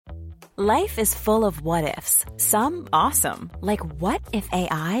Life is full of what-ifs. Some awesome, like what if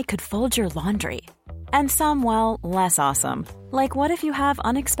AI could fold your laundry? And some, well, less awesome, like what if you have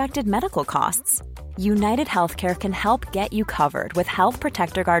unexpected medical costs? United Healthcare can help get you covered with Health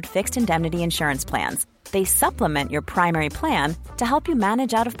Protector Guard fixed indemnity insurance plans. They supplement your primary plan to help you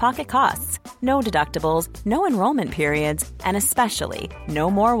manage out-of-pocket costs. No deductibles, no enrollment periods, and especially no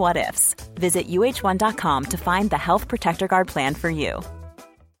more what-ifs. Visit uh1.com to find the Health Protector Guard plan for you.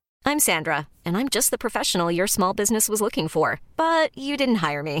 I'm Sandra, and I'm just the professional your small business was looking for. But you didn't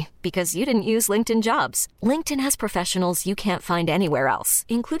hire me because you didn't use LinkedIn Jobs. LinkedIn has professionals you can't find anywhere else,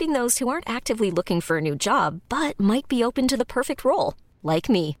 including those who aren't actively looking for a new job, but might be open to the perfect role, like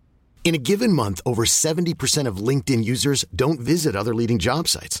me. In a given month, over 70% of LinkedIn users don't visit other leading job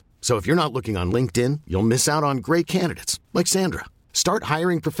sites. So if you're not looking on LinkedIn, you'll miss out on great candidates like Sandra. Start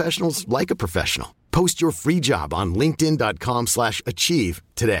hiring professionals like a professional. Post your free job on linkedin.com/achieve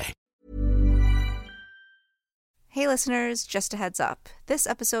today. Hey listeners, just a heads up. This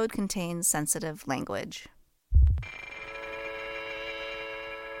episode contains sensitive language.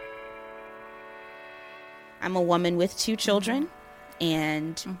 I'm a woman with 2 children,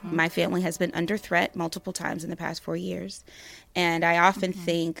 and my family has been under threat multiple times in the past 4 years. And I often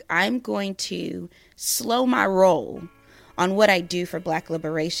think I'm going to slow my roll on what I do for Black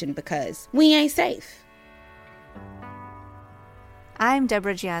liberation because we ain't safe. I'm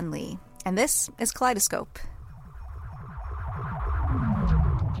Deborah Jian Lee, and this is Kaleidoscope.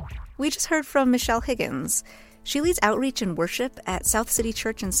 We just heard from Michelle Higgins. She leads outreach and worship at South City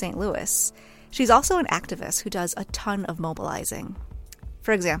Church in St. Louis. She's also an activist who does a ton of mobilizing.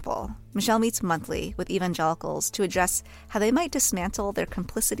 For example, Michelle meets monthly with evangelicals to address how they might dismantle their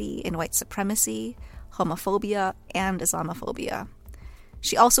complicity in white supremacy, homophobia, and Islamophobia.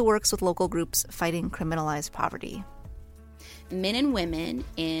 She also works with local groups fighting criminalized poverty. Men and women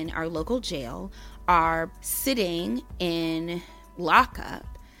in our local jail are sitting in lockup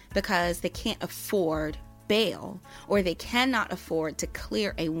because they can't afford bail, or they cannot afford to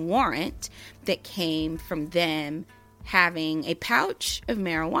clear a warrant that came from them having a pouch of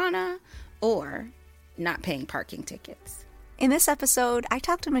marijuana or not paying parking tickets. In this episode, I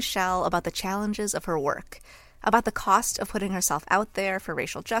talked to Michelle about the challenges of her work, about the cost of putting herself out there for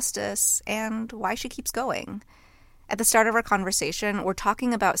racial justice, and why she keeps going. At the start of our conversation, we're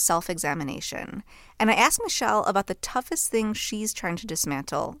talking about self-examination, and I asked Michelle about the toughest thing she's trying to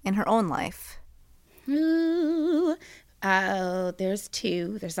dismantle in her own life. There's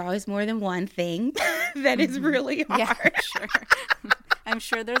 2. There's always more than one thing that is really hard. Yeah, sure. I'm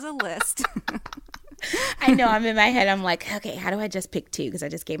sure there's a list. I know, I'm in my head. I'm like, okay, how do I just pick 2? Because I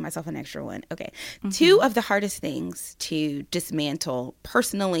just gave myself an extra one. Okay. 2 of the hardest things to dismantle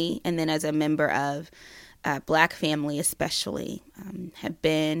personally, and then as a member of Black family especially, have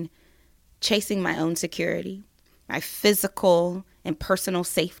been chasing my own security, my physical and personal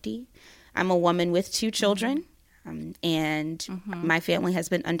safety. I'm a woman with 2 children, and my family has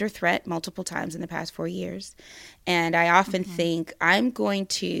been under threat multiple times in the past 4 years. And I often think I'm going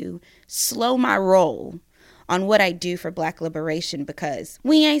to slow my roll on what I do for Black liberation because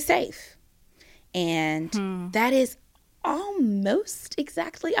we ain't safe. And that is almost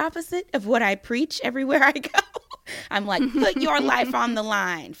exactly opposite of what I preach everywhere I go. I'm like, put your life on the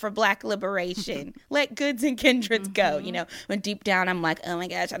line for Black liberation. Let goods and kindreds go. You know, when deep down I'm like, oh my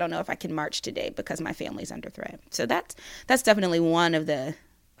gosh, I don't know if I can march today because my family's under threat. So that's definitely one of the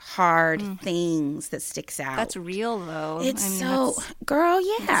hard things that sticks out. That's real, though. It's girl,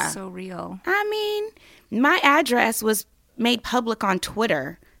 yeah. It's so real. I mean, my address was made public on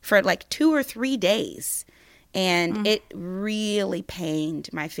Twitter for like 2 or 3 days. And it really pained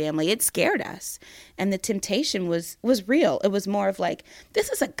my family. It scared us. And the temptation was real. It was more of like, this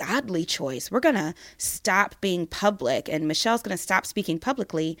is a godly choice. We're going to stop being public, and Michelle's going to stop speaking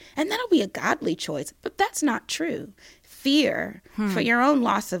publicly, and that'll be a godly choice. But that's not true. Fear for your own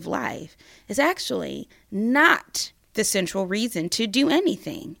loss of life is actually not the central reason to do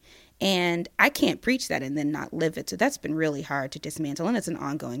anything. And I can't preach that and then not live it. So that's been really hard to dismantle, and it's an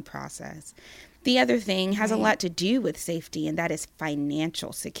ongoing process. The other thing has a lot to do with safety, and that is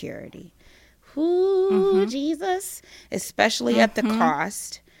financial security. Ooh, Jesus, especially at the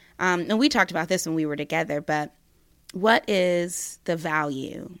cost. And we talked about this when we were together, but what is the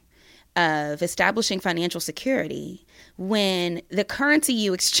value of establishing financial security when the currency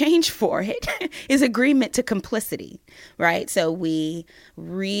you exchange for it is agreement to complicity, right? So we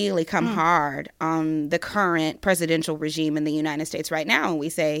really come hard on the current presidential regime in the United States right now, and we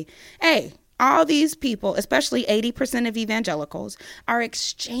say, hey, all these people, especially 80% of evangelicals, are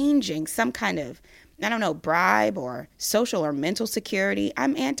exchanging some kind of bribe or social or mental security.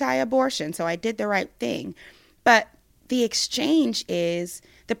 I'm anti-abortion, so I did the right thing. But the exchange is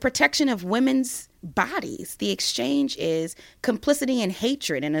the protection of women's bodies. The exchange is complicity and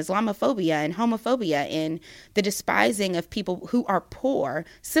hatred and Islamophobia and homophobia and the despising of people who are poor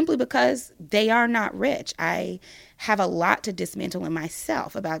simply because they are not rich. I have a lot to dismantle in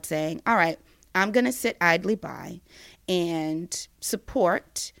myself about saying, all right, I'm going to sit idly by and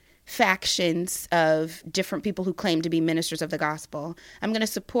support factions of different people who claim to be ministers of the gospel. I'm going to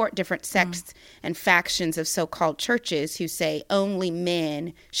support different sects and factions of so-called churches who say only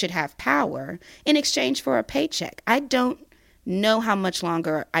men should have power in exchange for a paycheck. I don't know how much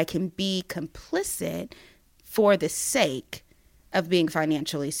longer I can be complicit for the sake of being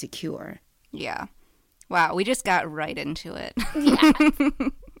financially secure. Yeah. Wow, we just got right into it.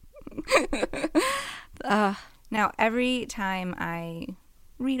 Yeah. Now, every time I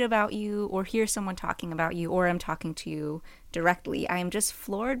read about you or hear someone talking about you or I'm talking to you directly, I am just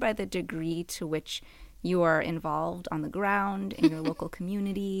floored by the degree to which you are involved on the ground in your local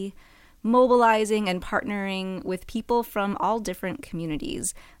community, mobilizing and partnering with people from all different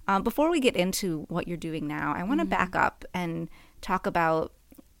communities. Before we get into what you're doing now, I want to back up and talk about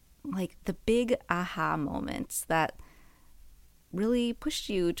like the big aha moments that really pushed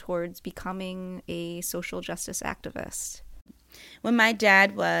you towards becoming a social justice activist. When my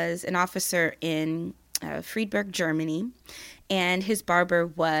dad was an officer in Friedberg, Germany, and his barber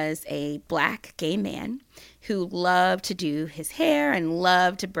was a Black gay man who loved to do his hair and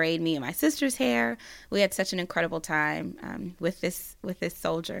loved to braid me and my sister's hair. We had such an incredible time with this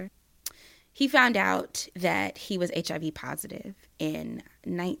soldier. He found out that he was HIV positive in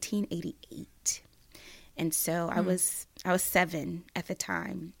 1988. And so I was 7 at the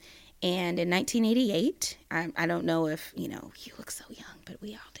time. And in 1988, I don't know if, you look so young, but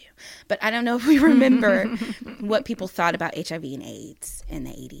we all do. But I don't know if we remember what people thought about HIV and AIDS in the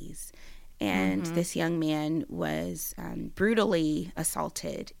 80s. And this young man was brutally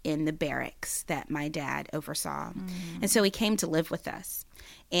assaulted in the barracks that my dad oversaw. And so he came to live with us.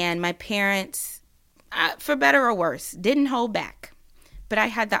 And my parents, for better or worse, didn't hold back. But I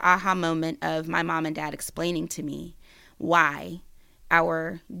had the aha moment of my mom and dad explaining to me why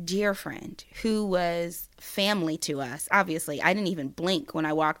our dear friend, who was family to us, obviously, I didn't even blink when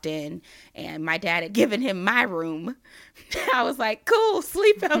I walked in and my dad had given him my room. I was like, cool,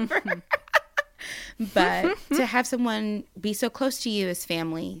 sleepover. But to have someone be so close to you as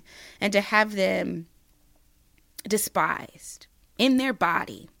family and to have them despised in their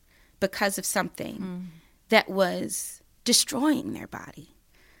body because of something that was destroying their body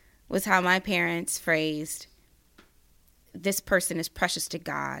was how my parents phrased, this person is precious to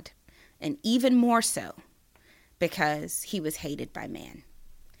God, and even more so because he was hated by man.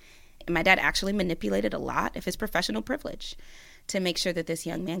 And my dad actually manipulated a lot of his professional privilege to make sure that this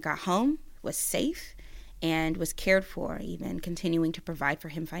young man got home, was safe, and was cared for, even continuing to provide for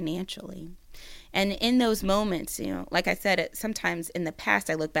him financially. And in those moments, like I said, sometimes in the past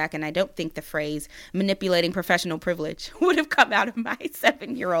I look back and I don't think the phrase manipulating professional privilege would have come out of my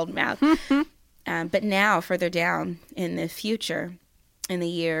 7-year-old mouth. But now, further down in the future, in the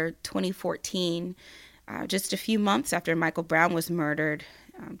year 2014, just a few months after Michael Brown was murdered,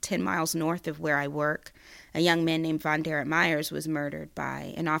 10 miles north of where I work, a young man named Von Derek Myers was murdered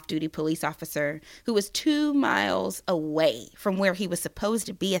by an off-duty police officer who was 2 miles away from where he was supposed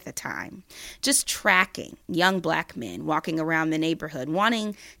to be at the time, just tracking young Black men walking around the neighborhood,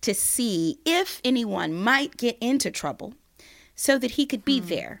 wanting to see if anyone might get into trouble so that he could be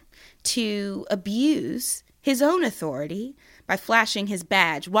there to abuse his own authority by flashing his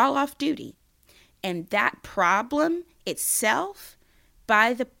badge while off duty. And that problem itself,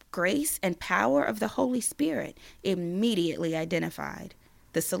 by the grace and power of the Holy Spirit, immediately identified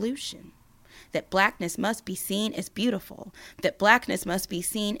the solution. That Blackness must be seen as beautiful, that Blackness must be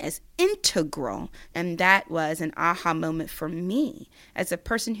seen as integral. And that was an aha moment for me as a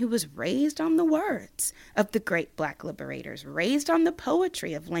person who was raised on the words of the great Black liberators, raised on the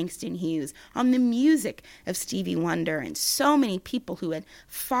poetry of Langston Hughes, on the music of Stevie Wonder, and so many people who had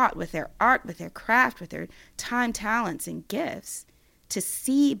fought with their art, with their craft, with their time, talents, and gifts to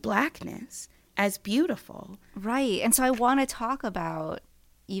see Blackness as beautiful. Right. And so I want to talk about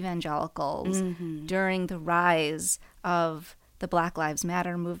evangelicals during the rise of the Black Lives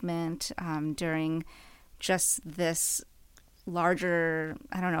Matter movement, during just this larger,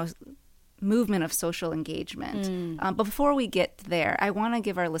 movement of social engagement. But before we get there, I want to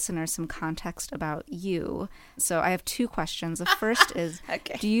give our listeners some context about you. So I have 2 questions. The first is,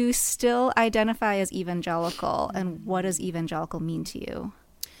 okay. Do you still identify as evangelical, and what does evangelical mean to you?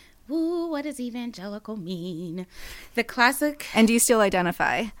 Woo, what does evangelical mean? The classic. And do you still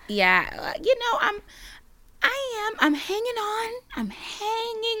identify? Yeah, I'm hanging on. I'm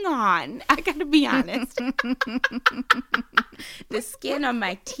hanging on. I gotta be honest. The skin on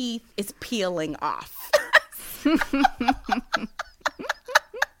my teeth is peeling off.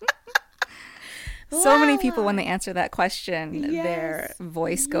 So many people, when they answer that question, their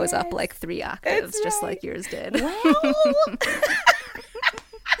voice goes up like 3 octaves, just like yours did. Well,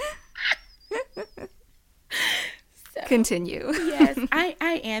 Continue. Yes,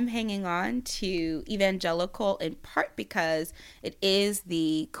 I am hanging on to evangelical in part because it is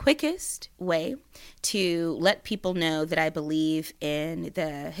the quickest way to let people know that I believe in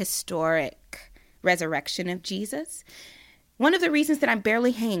the historic resurrection of Jesus. One of the reasons that I'm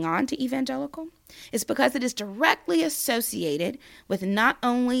barely hanging on to evangelical is because it is directly associated with not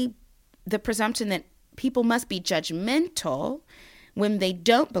only the presumption that people must be judgmental when they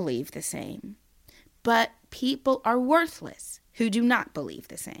don't believe the same, but people are worthless who do not believe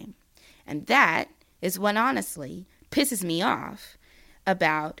the same. And that is what honestly pisses me off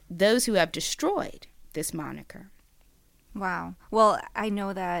about those who have destroyed this moniker. Wow. Well, I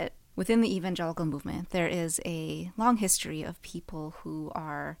know that within the evangelical movement, there is a long history of people who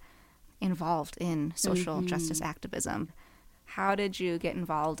are involved in social justice activism. How did you get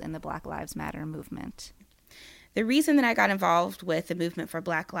involved in the Black Lives Matter movement? The reason that I got involved with the movement for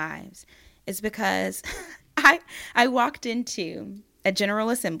Black Lives is because I walked into a general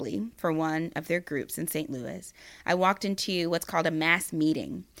assembly for one of their groups in St. Louis. I walked into what's called a mass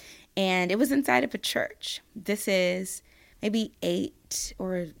meeting, and it was inside of a church. This is maybe 8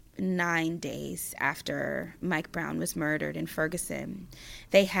 or 9 days after Mike Brown was murdered in Ferguson.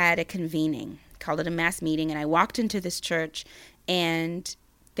 They had a convening, called it a mass meeting, and I walked into this church, and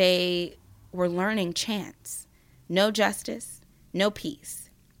they were learning chants. No justice, no peace.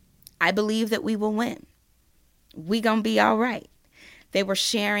 I believe that we will win. We gonna be all right. They were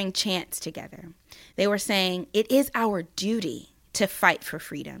sharing chants together. They were saying, it is our duty to fight for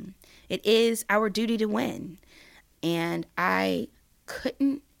freedom. It is our duty to win. And I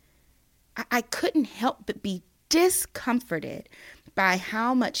couldn't help but be discomforted by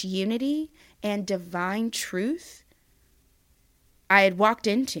how much unity and divine truth I had walked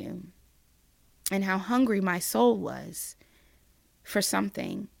into and how hungry my soul was for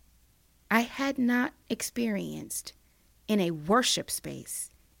something I had not experienced in a worship space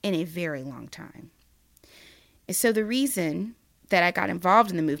in a very long time. And so the reason that I got involved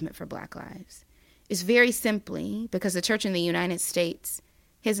in the movement for Black Lives is very simply because the church in the United States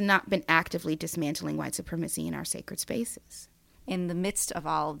has not been actively dismantling white supremacy in our sacred spaces. In the midst of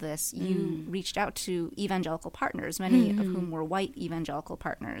all of this, you reached out to evangelical partners, many of whom were white evangelical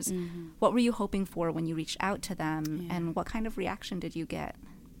partners. What were you hoping for when you reached out to them, and what kind of reaction did you get?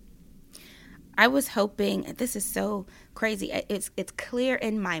 I was hoping, this is so crazy, it's clear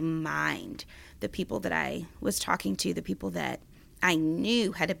in my mind, the people that I was talking to, the people that I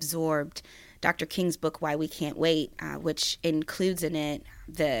knew had absorbed Dr. King's book, Why We Can't Wait, which includes in it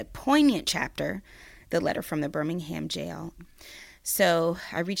the poignant chapter, the letter from the Birmingham jail. So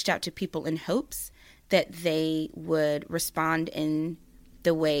I reached out to people in hopes that they would respond in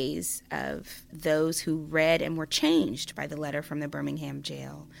the ways of those who read and were changed by the letter from the Birmingham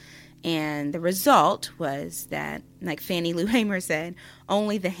jail. And the result was that, like Fannie Lou Hamer said,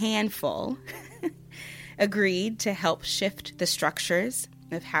 only the handful agreed to help shift the structures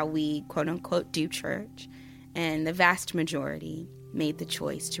of how we, quote unquote, do church. And the vast majority made the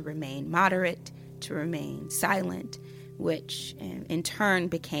choice to remain moderate, to remain silent, which in turn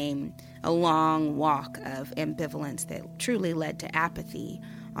became a long walk of ambivalence that truly led to apathy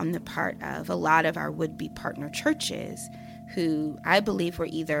on the part of a lot of our would-be partner churches who I believe were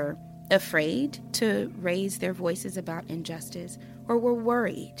either afraid to raise their voices about injustice or were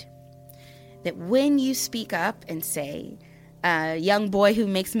worried that when you speak up and say a young boy who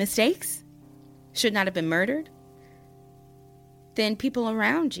makes mistakes should not have been murdered, then people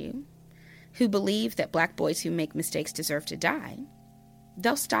around you who believe that Black boys who make mistakes deserve to die,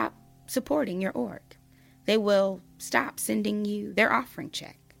 they'll stop supporting your org. They will stop sending you their offering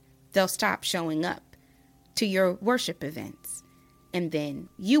check. They'll stop showing up to your worship events. And then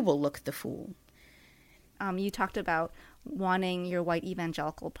you will look the fool. You talked about wanting your white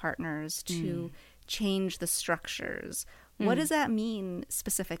evangelical partners to change the structures. What does that mean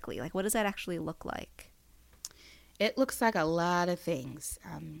specifically? Like, what does that actually look like? It looks like a lot of things.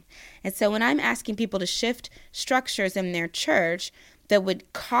 And so when I'm asking people to shift structures in their church that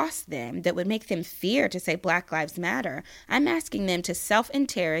would cost them, that would make them fear to say Black Lives Matter, I'm asking them to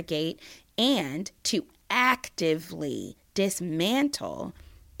self-interrogate and to actively dismantle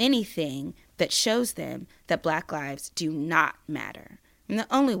anything that shows them that Black lives do not matter. And the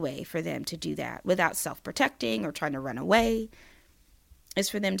only way for them to do that without self-protecting or trying to run away is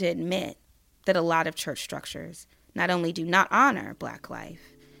for them to admit that a lot of church structures not only do not honor Black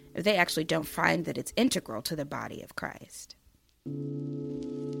life, they actually don't find that it's integral to the body of Christ.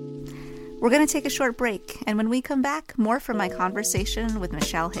 We're going to take a short break, and when we come back, more from my conversation with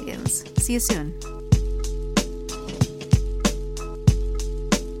Michelle Higgins. See you soon.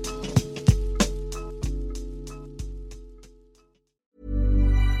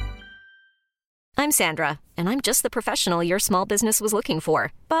 I'm Sandra, and I'm just the professional your small business was looking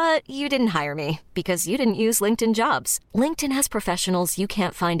for. But you didn't hire me because you didn't use LinkedIn Jobs. LinkedIn has professionals you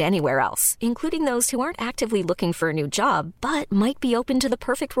can't find anywhere else, including those who aren't actively looking for a new job, but might be open to the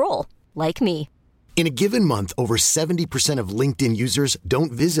perfect role, like me. In a given month, over 70% of LinkedIn users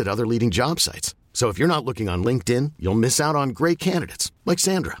don't visit other leading job sites. So if you're not looking on LinkedIn, you'll miss out on great candidates like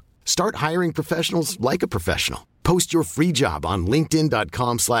Sandra. Start hiring professionals like a professional. Post your free job on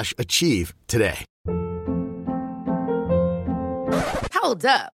linkedin.com/achieve today. Hold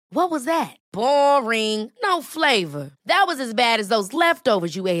up. What was that? Boring. No flavor. That was as bad as those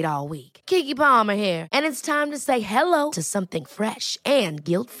leftovers you ate all week. Keke Palmer here, and it's time to say hello to something fresh and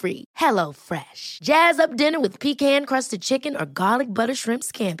guilt-free. Hello Fresh. Jazz up dinner with pecan-crusted chicken or garlic butter shrimp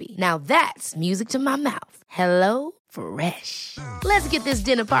scampi. Now that's music to my mouth. Hello Fresh. Let's get this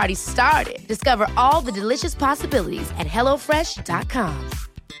dinner party started. Discover all the delicious possibilities at HelloFresh.com.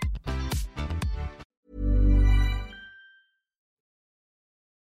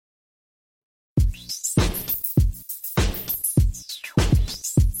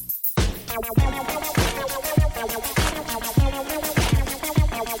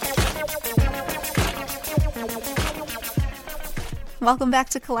 Welcome back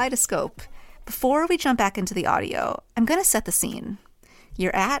to Kaleidoscope. Before we jump back into the audio, I'm going to set the scene.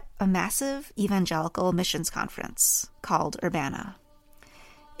 You're at a massive evangelical missions conference called Urbana.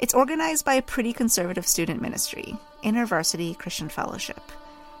 It's organized by a pretty conservative student ministry, InterVarsity Christian Fellowship.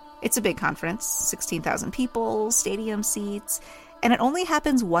 It's a big conference, 16,000 people, stadium seats, and it only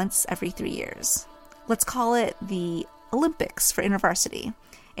happens once every 3 years. Let's call it the Olympics for InterVarsity,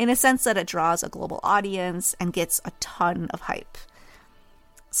 in a sense that it draws a global audience and gets a ton of hype.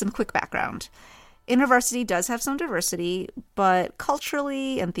 Some quick background. InterVarsity does have some diversity, but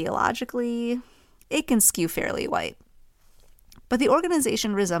culturally and theologically, it can skew fairly white. But the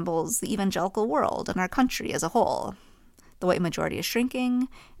organization resembles the evangelical world and our country as a whole. The white majority is shrinking,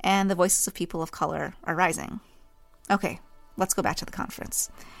 and the voices of people of color are rising. Okay, let's go back to the conference.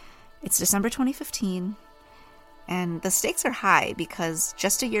 It's December 2015, and the stakes are high because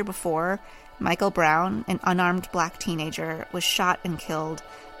just a year before, Michael Brown, an unarmed Black teenager, was shot and killed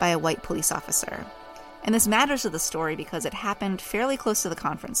by a white police officer. And this matters to the story because it happened fairly close to the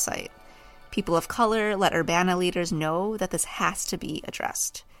conference site. People of color let Urbana leaders know that this has to be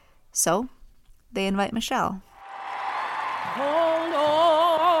addressed. So, they invite Michelle. Hold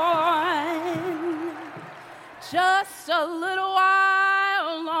on, just a little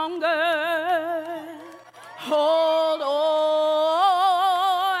while longer. Hold on,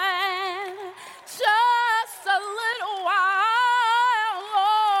 just a little while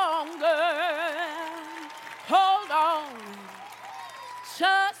longer. Hold on,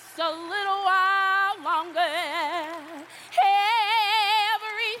 just a little while longer.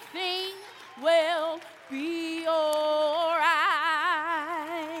 Everything will be all right.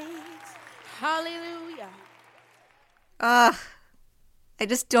 Hallelujah. I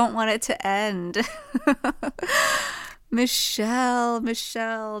just don't want it to end. Michelle,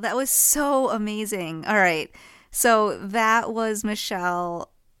 that was so amazing. All right, so that was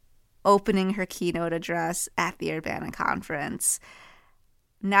Michelle opening her keynote address at the Urbana conference.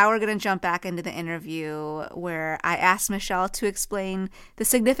 Now we're going to jump back into the interview where I asked Michelle to explain the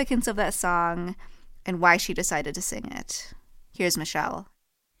significance of that song and why she decided to sing it. Here's Michelle.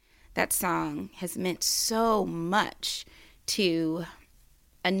 That song has meant so much to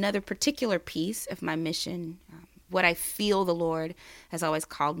another particular piece of my mission, what I feel the Lord has always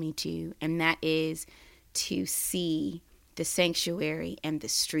called me to, and that is to see the sanctuary and the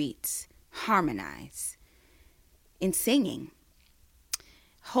streets harmonize in singing.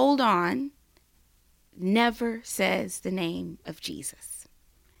 Hold On never says the name of Jesus.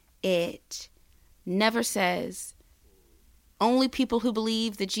 It never says only people who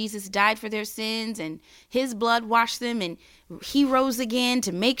believe that Jesus died for their sins and his blood washed them and he rose again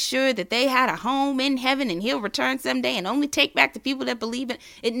to make sure that they had a home in heaven and he'll return someday and only take back the people that believe it.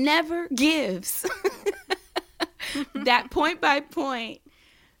 It never gives that point by point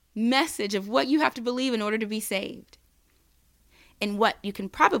message of what you have to believe in order to be saved. And what you can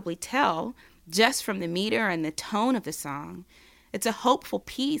probably tell just from the meter and the tone of the song, it's a hopeful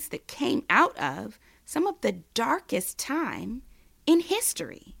piece that came out of some of the darkest time in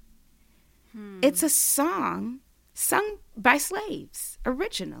history. It's a song sung by slaves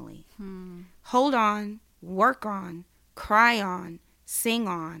originally. Hold on, work on, cry on, sing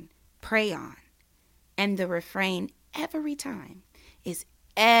on, pray on. And the refrain every time is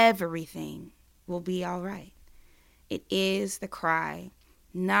everything will be all right. It is the cry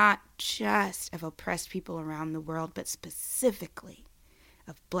not just of oppressed people around the world, but specifically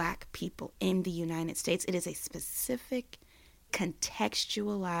of Black people in the United States. It is a specific,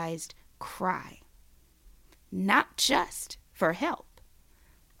 contextualized cry, not just for help,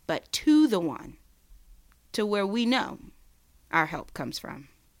 but to the one, to where we know our help comes from.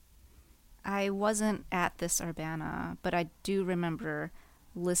 I wasn't at this Urbana, but I do remember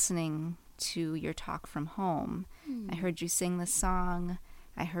listening to your talk from home. I heard you sing the song.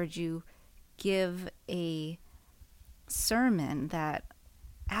 I heard you give a sermon that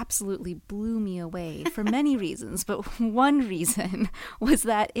absolutely blew me away for many reasons, but one reason was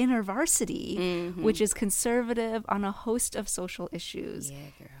that InterVarsity, which is conservative on a host of social issues,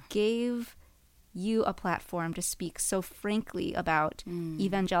 gave you a platform to speak so frankly about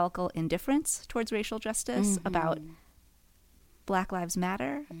evangelical indifference towards racial justice, about Black Lives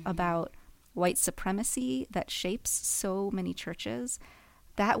Matter, about white supremacy that shapes so many churches.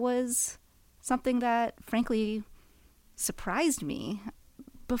 That was something that, frankly, surprised me.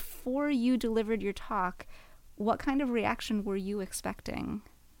 Before you delivered your talk, what kind of reaction were you expecting?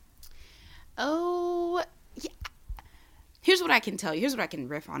 Oh, yeah. Here's what I can tell you. Here's what I can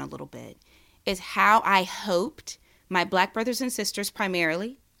riff on a little bit, is how I hoped my Black brothers and sisters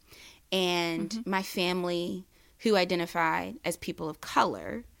primarily, and my family who identified as people of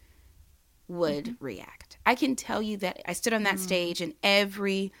color would react. I can tell you that I stood on that stage, and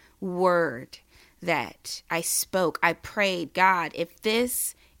every word that I spoke, I prayed, God, if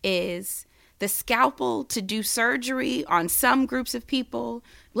this is the scalpel to do surgery on some groups of people,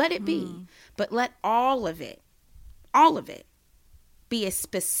 let it be. But let all of it be a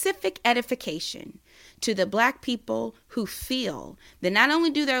specific edification to the Black people who feel that not only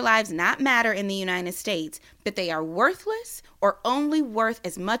do their lives not matter in the United States, but they are worthless or only worth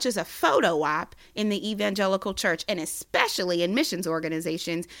as much as a photo op in the evangelical church, and especially in missions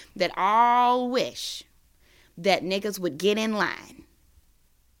organizations that all wish that niggas would get in line.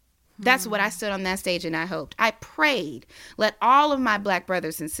 That's what I stood on that stage and I hoped. I prayed, let all of my Black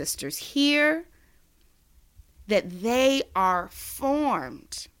brothers and sisters hear that they are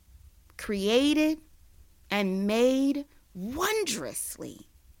formed, created, and made wondrously.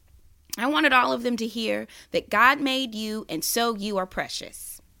 I wanted all of them to hear that God made you, and so you are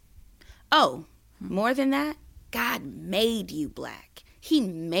precious. Oh, more than that, God made you Black. He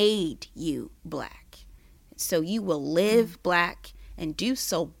made you Black. So you will live Black and do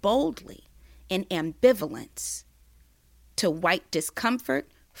so boldly in ambivalence to white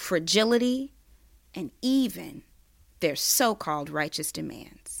discomfort, fragility, and even their so-called righteous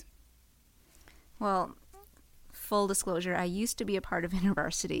demands. Well, full disclosure, I used to be a part of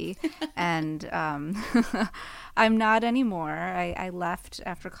InterVarsity, and I'm not anymore. I left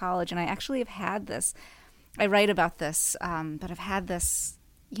after college, and I actually have had this, I write about this, but I've had this,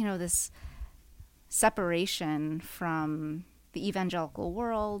 this separation from the evangelical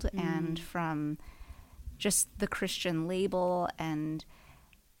world and from just the Christian label. And,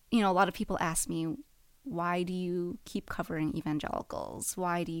 a lot of people ask me, why do you keep covering evangelicals?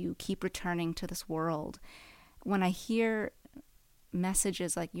 Why do you keep returning to this world? When I hear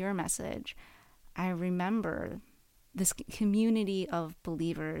messages like your message, I remember this community of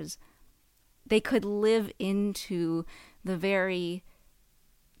believers. They could live into the very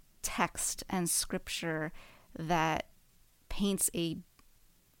text and scripture that paints a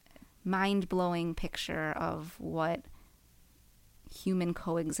mind-blowing picture of what human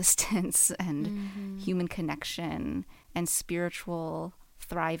coexistence and human connection and spiritual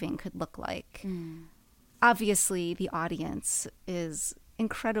thriving could look like. Obviously, the audience is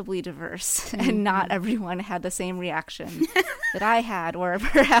incredibly diverse, and not everyone had the same reaction that I had, or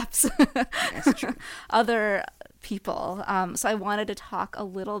perhaps That's true. other people. So I wanted to talk a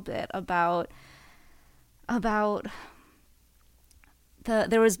little bit about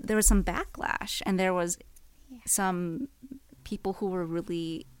there was some backlash, and there was some people who were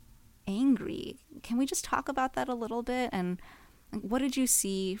really angry. Can we just talk about that a little bit? And what did you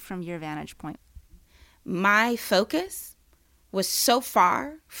see from your vantage point? My focus was so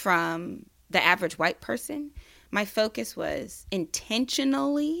far from the average white person. My focus was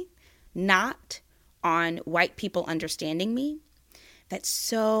intentionally not on white people understanding me, that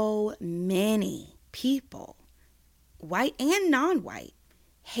so many people, white and non-white,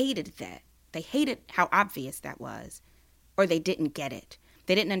 hated that. They hated how obvious that was, or they didn't get it.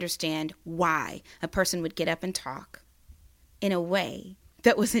 They didn't understand why a person would get up and talk in a way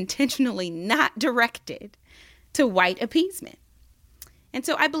that was intentionally not directed to white appeasement. And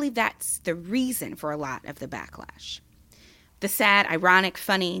so I believe that's the reason for a lot of the backlash. The sad, ironic,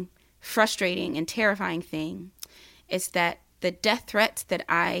 funny, frustrating, and terrifying thing is that the death threats that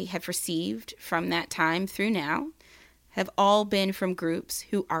I have received from that time through now have all been from groups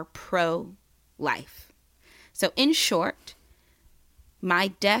who are pro-life. So in short, my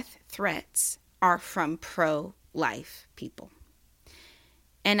death threats are from pro-life people.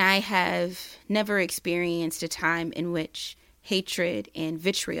 And I have never experienced a time in which hatred and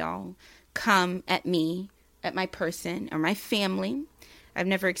vitriol come at me, at my person, or my family. I've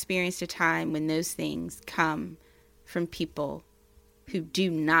never experienced a time when those things come from people who do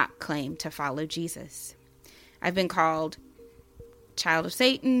not claim to follow Jesus. I've been called child of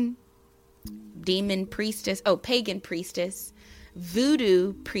Satan, demon priestess, pagan priestess,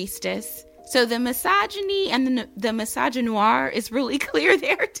 voodoo priestess. So the misogyny and the misogynoir is really clear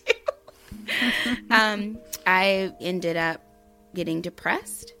there too. I ended up getting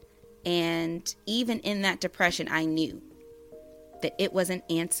depressed. And even in that depression, I knew that it was an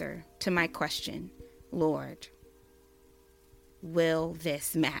answer to my question, Lord, will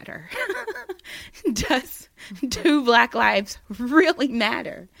this matter? Do Black lives really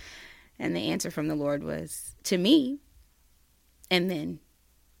matter? And the answer from the Lord was to me, and then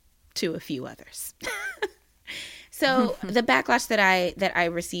to a few others. So the backlash that I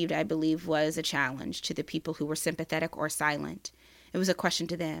received, I believe, was a challenge to the people who were sympathetic or silent. It was a question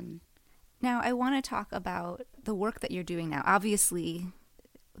to them. Now, I want to talk about the work that you're doing now. Obviously,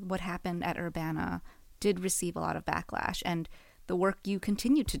 what happened at Urbana did receive a lot of backlash, and the work you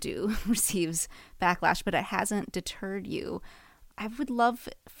continue to do receives backlash, but it hasn't deterred you. I would love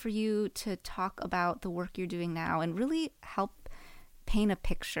for you to talk about the work you're doing now and really help paint a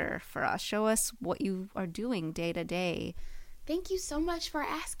picture for us. Show us what you are doing day to day. Thank you so much for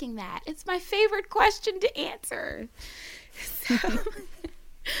asking that. It's my favorite question to answer.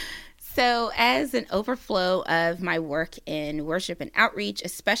 So as an overflow of my work in worship and outreach,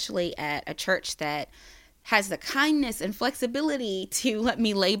 especially at a church that has the kindness and flexibility to let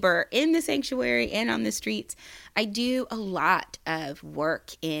me labor in the sanctuary and on the streets, I do a lot of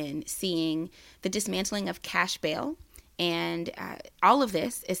work in seeing the dismantling of cash bail. And all of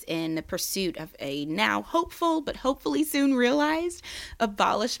this is in the pursuit of a now hopeful, but hopefully soon realized,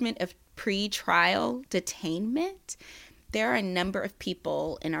 abolishment of pre-trial detainment. There are a number of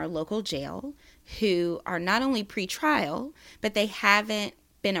people in our local jail who are not only pre-trial, but they haven't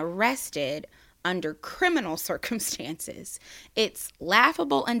been arrested under criminal circumstances. It's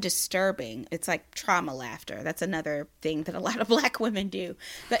laughable and disturbing. It's like trauma laughter. That's another thing that a lot of Black women do.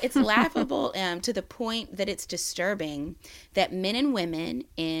 But it's laughable to the point that it's disturbing that men and women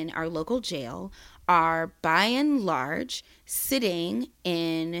in our local jail are by and large sitting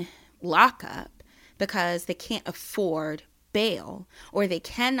in lockup because they can't afford bail, or they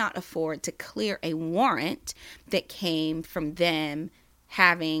cannot afford to clear a warrant that came from them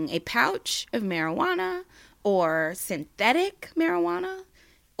having a pouch of marijuana or synthetic marijuana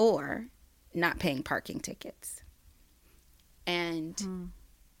or not paying parking tickets. And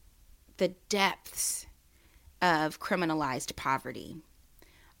the depths of criminalized poverty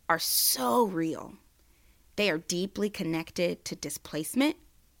are so real. They are deeply connected to displacement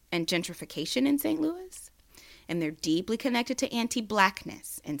and gentrification in St. Louis, and they're deeply connected to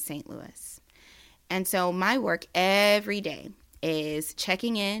anti-Blackness in St. Louis. And so my work every day is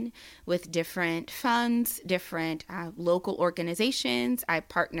checking in with different funds, different local organizations. I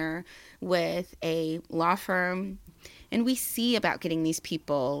partner with a law firm, and we see about getting these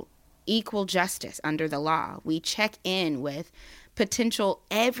people equal justice under the law. We check in with potential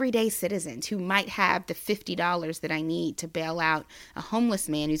everyday citizens who might have the $50 that I need to bail out a homeless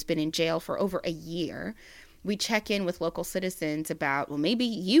man who's been in jail for over a year. We check in with local citizens about, well, maybe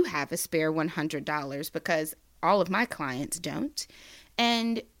you have a spare $100 because all of my clients don't.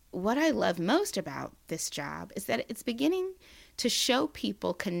 And what I love most about this job is that it's beginning to show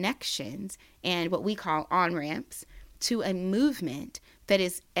people connections and what we call on-ramps to a movement that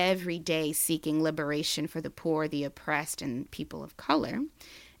is every day seeking liberation for the poor, the oppressed, and people of color.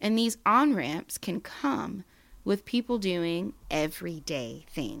 And these on-ramps can come with people doing everyday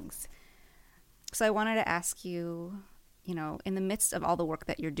things. So I wanted to ask you, in the midst of all the work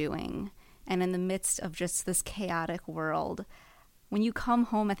that you're doing and in the midst of just this chaotic world, When you come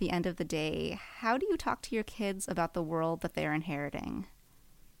home at the end of the day, how do you talk to your kids about the world that they're inheriting?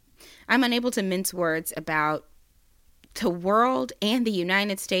 I'm unable to mince words about the world and the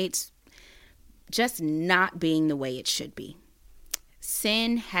United States just not being the way it should be.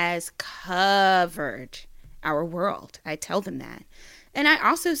 Sin has covered our world. I tell them that. And I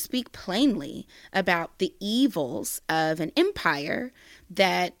also speak plainly about the evils of an empire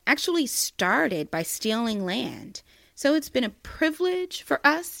that actually started by stealing land. So it's been a privilege for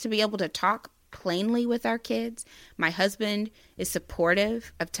us to be able to talk plainly with our kids. My husband is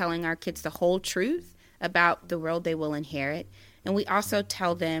supportive of telling our kids the whole truth about the world they will inherit. And we also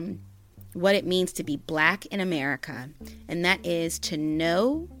tell them what it means to be Black in America. And that is to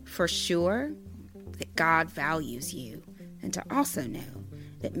know for sure that God values you, and to also know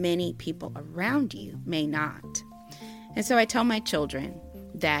that many people around you may not. And so I tell my children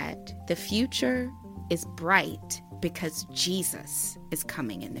that the future is bright because Jesus is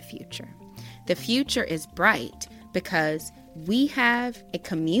coming in the future. The future is bright because we have a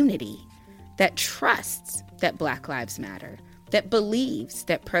community that trusts that Black Lives Matter, that believes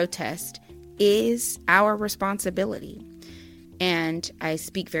that protest is our responsibility. And I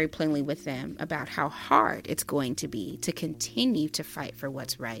speak very plainly with them about how hard it's going to be to continue to fight for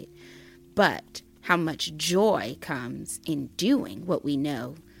what's right, but how much joy comes in doing what we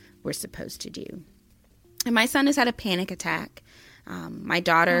know we're supposed to do. And my son has had a panic attack. My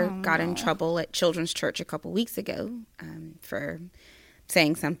daughter got in trouble at Children's Church a couple weeks ago for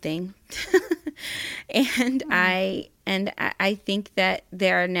saying something. And I think that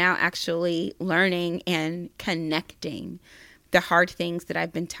they're now actually learning and connecting the hard things that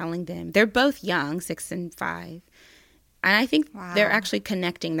I've been telling them. They're both young, 6 and 5. And I think they're actually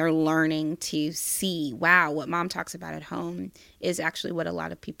connecting. They're learning to see, wow, what mom talks about at home is actually what a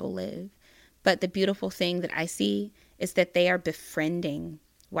lot of people live. But the beautiful thing that I see is that they are befriending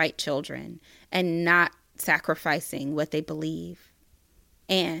white children and not sacrificing what they believe.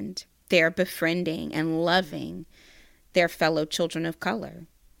 And they're befriending and loving their fellow children of color.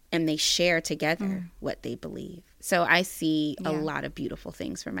 And they share together what they believe. So I see a lot of beautiful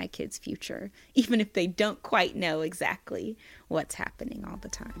things for my kids' future, even if they don't quite know exactly what's happening all the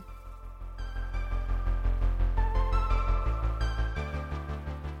time.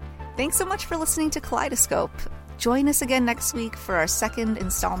 Thanks so much for listening to Kaleidoscope. Join us again next week for our second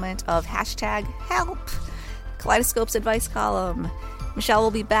installment of #Help, Kaleidoscope's advice column. Michelle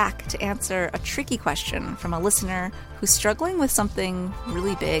will be back to answer a tricky question from a listener who's struggling with something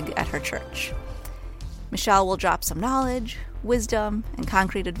really big at her church. Michelle will drop some knowledge, wisdom, and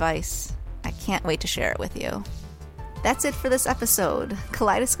concrete advice. I can't wait to share it with you. That's it for this episode.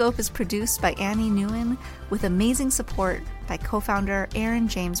 Kaleidoscope is produced by Annie Nguyen with amazing support by co-founder Aaron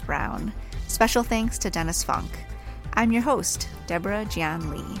James Brown. Special thanks to Dennis Funk. I'm your host, Deborah Jian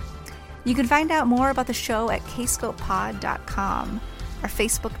Lee. You can find out more about the show at kscopepod.com. Our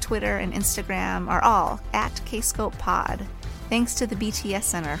Facebook, Twitter, and Instagram are all at kscopepod. Thanks to the BTS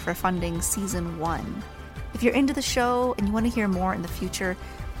Center for funding Season 1. If you're into the show and you want to hear more in the future,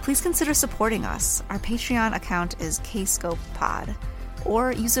 please consider supporting us. Our Patreon account is kscopepod.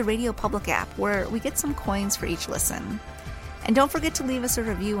 Or use the Radio Public app where we get some coins for each listen. And don't forget to leave us a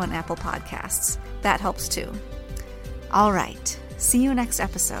review on Apple Podcasts. That helps too. All right, see you next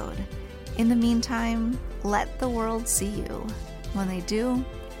episode. In the meantime, let the world see you. When they do,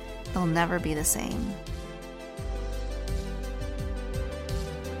 they'll never be the same.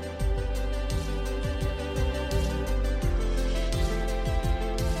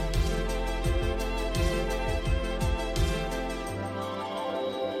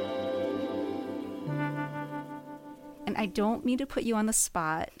 And I don't mean to put you on the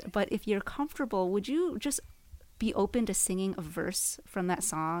spot, but if you're comfortable, would you just be open to singing a verse from that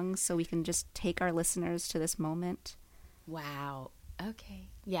song so we can just take our listeners to this moment? Wow. Okay.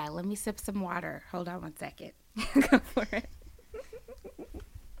 Yeah, let me sip some water. Hold on one second. Go for it.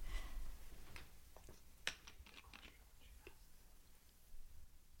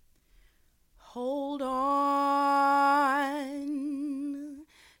 Hold on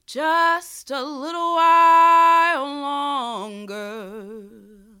just a little while longer.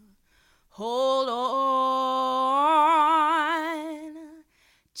 Hold on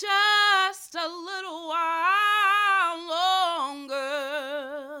just a little while longer.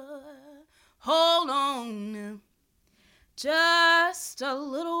 Hold on just a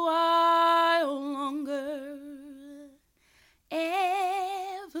little while longer.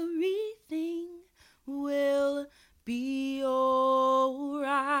 Everything will be all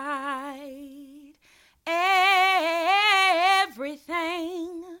right.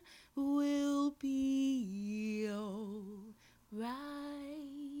 Everything will be all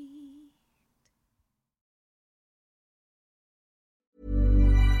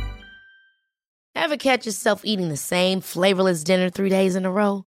Ever catch yourself eating the same flavorless dinner 3 days in a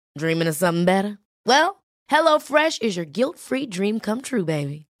row? Dreaming of something better? Well, HelloFresh is your guilt-free dream come true,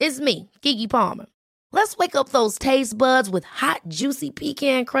 baby. It's me, Keke Palmer. Let's wake up those taste buds with hot, juicy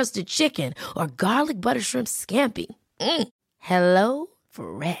pecan-crusted chicken or garlic butter shrimp scampi. Hello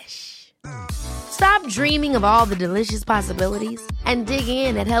Fresh. Stop dreaming of all the delicious possibilities and dig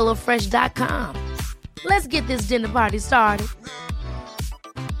in at HelloFresh.com. Let's get this dinner party started.